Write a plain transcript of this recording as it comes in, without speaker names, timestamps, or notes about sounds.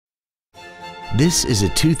This is a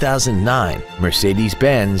 2009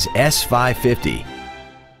 Mercedes-Benz S550.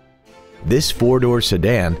 This four-door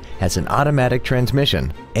sedan has an automatic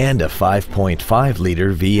transmission and a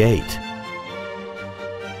 5.5-liter V8.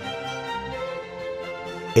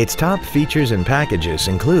 Its top features and packages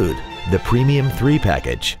include the Premium 3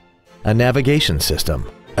 package, a navigation system,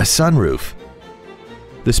 a sunroof,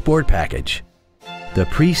 the Sport package, the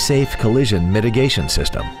Pre-Safe Collision Mitigation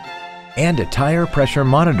System, and a tire pressure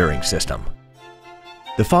monitoring system.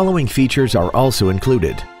 The following features are also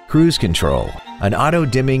included: cruise control, an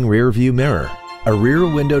auto-dimming rear-view mirror, a rear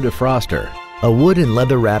window defroster, a wood and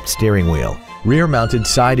leather-wrapped steering wheel, rear-mounted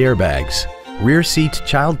side airbags, rear seat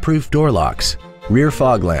child-proof door locks, rear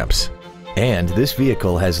fog lamps, and this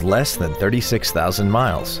vehicle has less than 36,000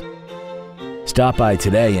 miles. Stop by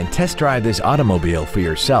today and test drive this automobile for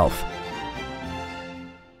yourself.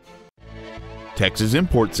 Texas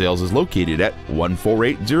Import Sales is located at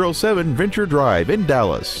 14807 Venture Drive in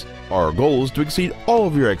Dallas. Our goal is to exceed all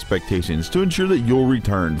of your expectations to ensure that you'll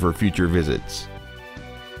return for future visits.